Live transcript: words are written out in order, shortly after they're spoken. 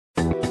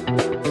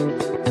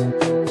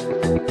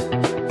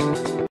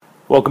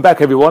Welcome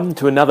back everyone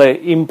to another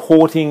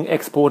importing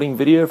exporting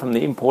video from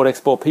the Import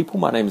Export people.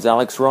 My name is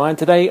Alex Ryan.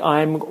 Today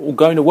I'm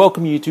going to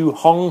welcome you to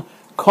Hong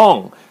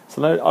Kong.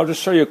 So I'll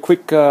just show you a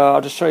quick,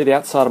 I'll just show you the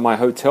outside of my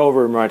hotel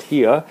room right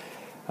here.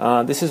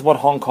 This is what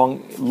Hong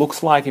Kong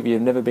looks like if you've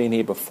never been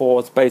here before.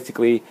 It's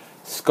basically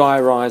sky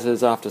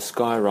rises after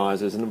sky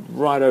rises, and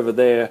right over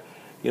there,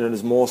 you know,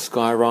 there's more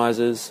sky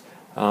rises.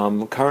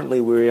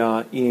 Currently we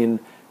are in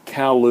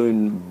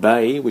Kowloon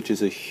Bay, which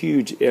is a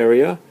huge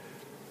area.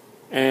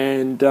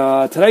 And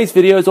today's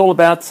video is all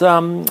about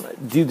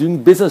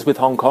doing business with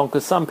Hong Kong,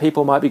 because some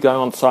people might be going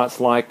on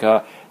sites like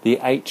the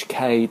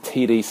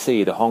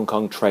HKTDC, the Hong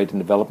Kong Trade and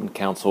Development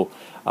Council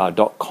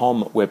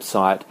 .com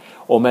website,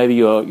 or maybe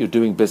you're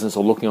doing business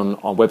or looking on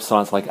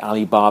websites like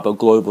Alibaba,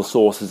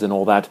 globalsources and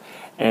all that,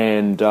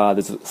 and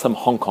there's some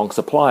Hong Kong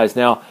suppliers.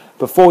 Now,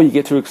 before you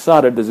get too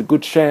excited, there's a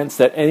good chance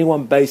that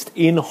anyone based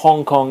in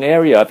Hong Kong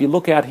area, if you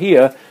look out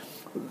here,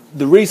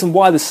 the reason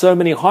why there's so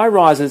many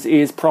high-rises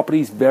is property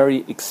is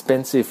very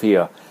expensive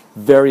here,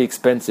 very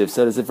expensive.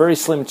 So there's a very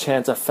slim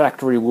chance a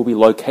factory will be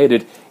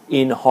located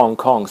in Hong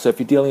Kong. So if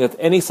you're dealing with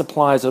any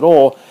suppliers at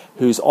all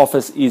whose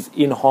office is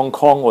in Hong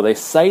Kong, or they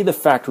say the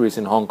factory is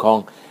in Hong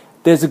Kong,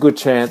 there's a good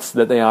chance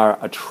that they are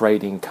a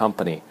trading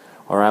company.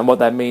 All right, and what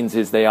that means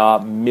is they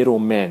are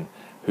middlemen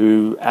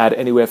who add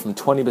anywhere from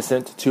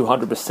 20% to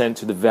 200%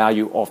 to the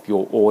value of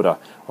your order.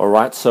 All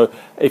right, so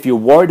if you're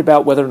worried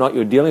about whether or not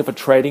you're dealing with a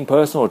trading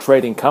person or a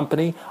trading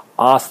company,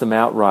 ask them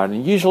outright.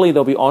 And usually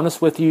they'll be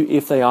honest with you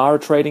if they are a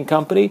trading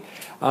company.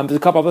 There's a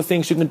couple other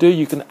things you can do.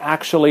 You can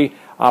actually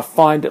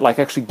find it, like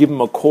actually give them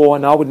a call.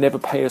 And I would never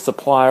pay a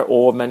supplier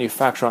or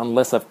manufacturer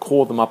unless I've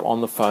called them up on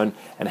the phone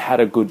and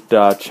had a good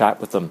chat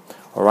with them.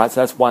 All right,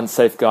 so that's one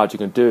safeguard you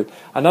can do.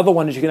 Another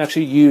one is you can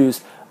actually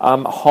use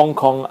Hong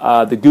Kong,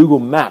 the Google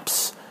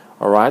Maps.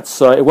 All right,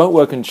 so it won't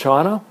work in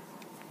China,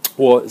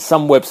 or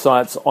some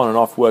websites on and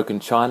off work in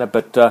China,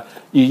 but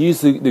you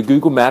use the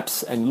Google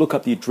Maps and look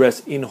up the address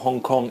in Hong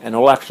Kong, and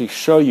it'll actually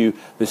show you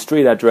the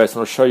street address,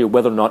 and it'll show you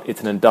whether or not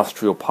it's an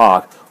industrial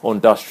park or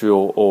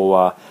industrial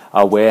or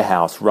a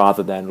warehouse,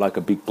 rather than like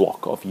a big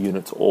block of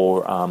units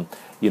or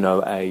you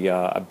know,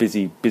 a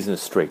busy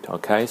business street.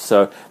 Okay,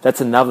 so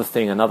that's another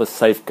thing, another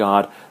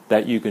safeguard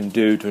that you can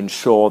do to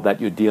ensure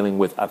that you're dealing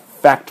with a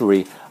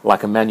factory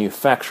like a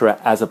manufacturer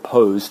as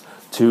opposed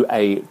to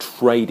a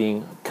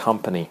trading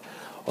company.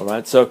 All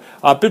right, so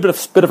a bit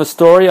of a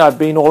story. I've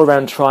been all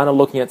around China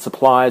looking at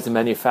suppliers and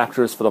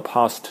manufacturers for the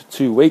past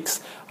 2 weeks.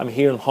 I'm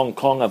here in Hong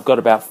Kong. I've got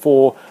about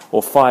 4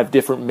 or 5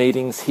 different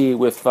meetings here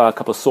with a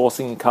couple of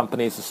sourcing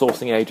companies, the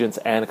sourcing agents,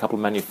 and a couple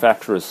of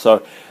manufacturers.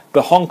 So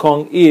the Hong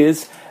Kong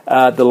is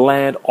the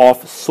land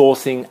of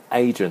sourcing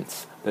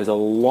agents. There's a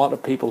lot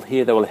of people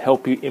here that will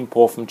help you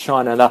import from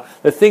China. Now,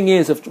 the thing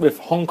is, with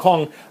Hong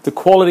Kong, the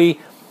quality,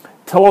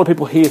 a lot of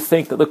people here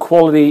think that the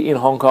quality in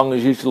Hong Kong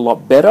is usually a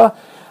lot better.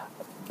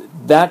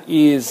 That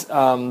is,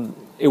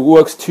 it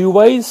works two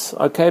ways,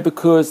 okay,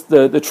 because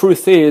the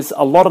truth is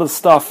a lot of the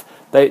stuff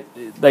they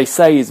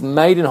say is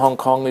made in Hong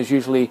Kong is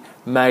usually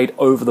made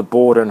over the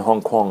border in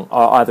Hong Kong,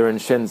 either in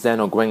Shenzhen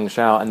or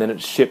Guangzhou, and then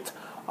it's shipped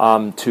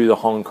to the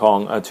Hong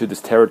Kong, to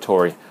this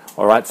territory.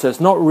 All right, so it's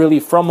not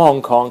really from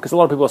Hong Kong, because a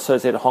lot of people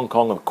associate Hong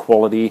Kong with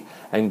quality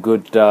and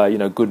good, you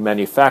know, good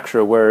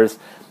manufacturer, whereas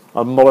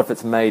a lot of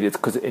it's made, it's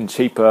because in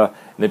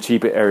the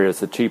cheaper areas,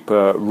 the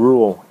cheaper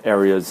rural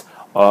areas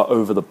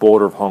over the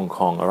border of Hong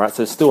Kong. All right,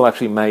 so it's still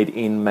actually made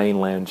in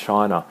mainland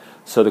China.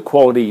 So the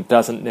quality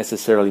doesn't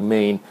necessarily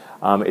mean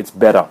it's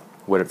better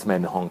when it's made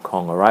in Hong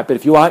Kong. All right, but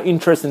if you are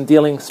interested in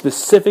dealing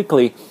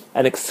specifically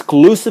and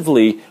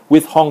exclusively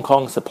with Hong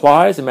Kong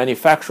suppliers and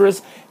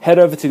manufacturers, head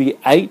over to the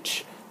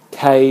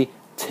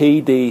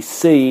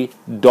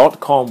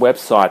HKTDC.com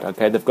website.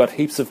 Okay, they've got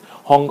heaps of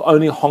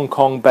only Hong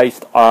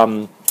Kong-based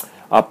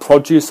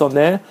produce on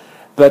there,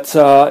 but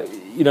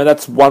you know,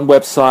 that's one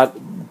website.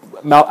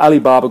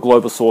 Alibaba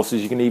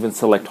globalsources, you can even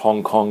select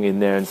Hong Kong in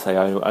there and say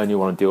I only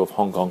want to deal with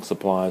Hong Kong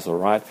suppliers. All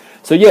right,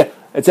 so yeah,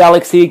 it's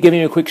Alex here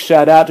giving you a quick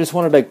shout out. Just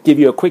wanted to give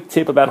you a quick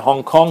tip about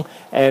Hong Kong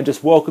and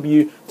just welcome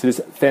you to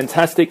this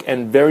fantastic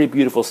and very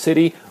beautiful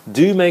city.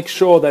 Do make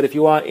sure that if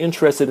you are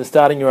interested in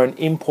starting your own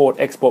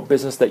import-export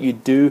business, that you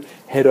do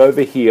head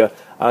over here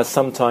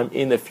sometime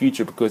in the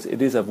future, because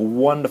it is a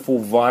wonderful,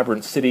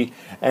 vibrant city,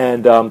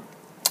 and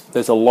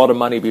there's a lot of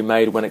money to be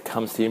made when it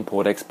comes to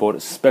import-export,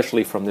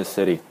 especially from this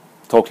city.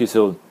 Talk to you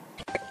soon.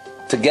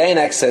 To gain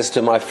access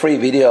to my free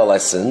video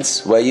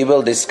lessons, where you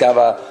will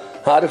discover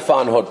how to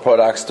find hot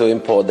products to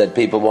import that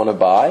people want to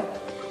buy,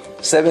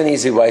 7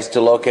 easy ways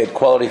to locate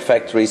quality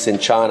factories in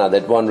China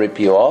that won't rip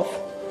you off,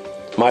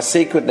 my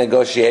secret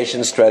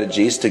negotiation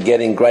strategies to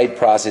getting great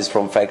prices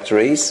from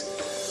factories,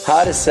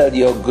 how to sell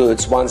your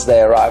goods once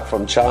they arrive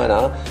from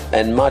China,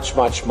 and much,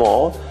 much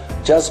more,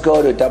 just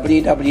go to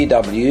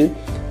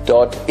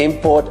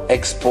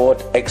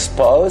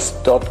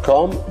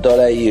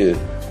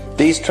www.importexportexpose.com.au.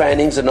 These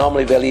trainings are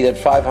normally valued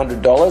at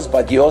 $500,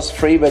 but yours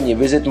free when you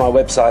visit my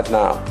website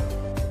now.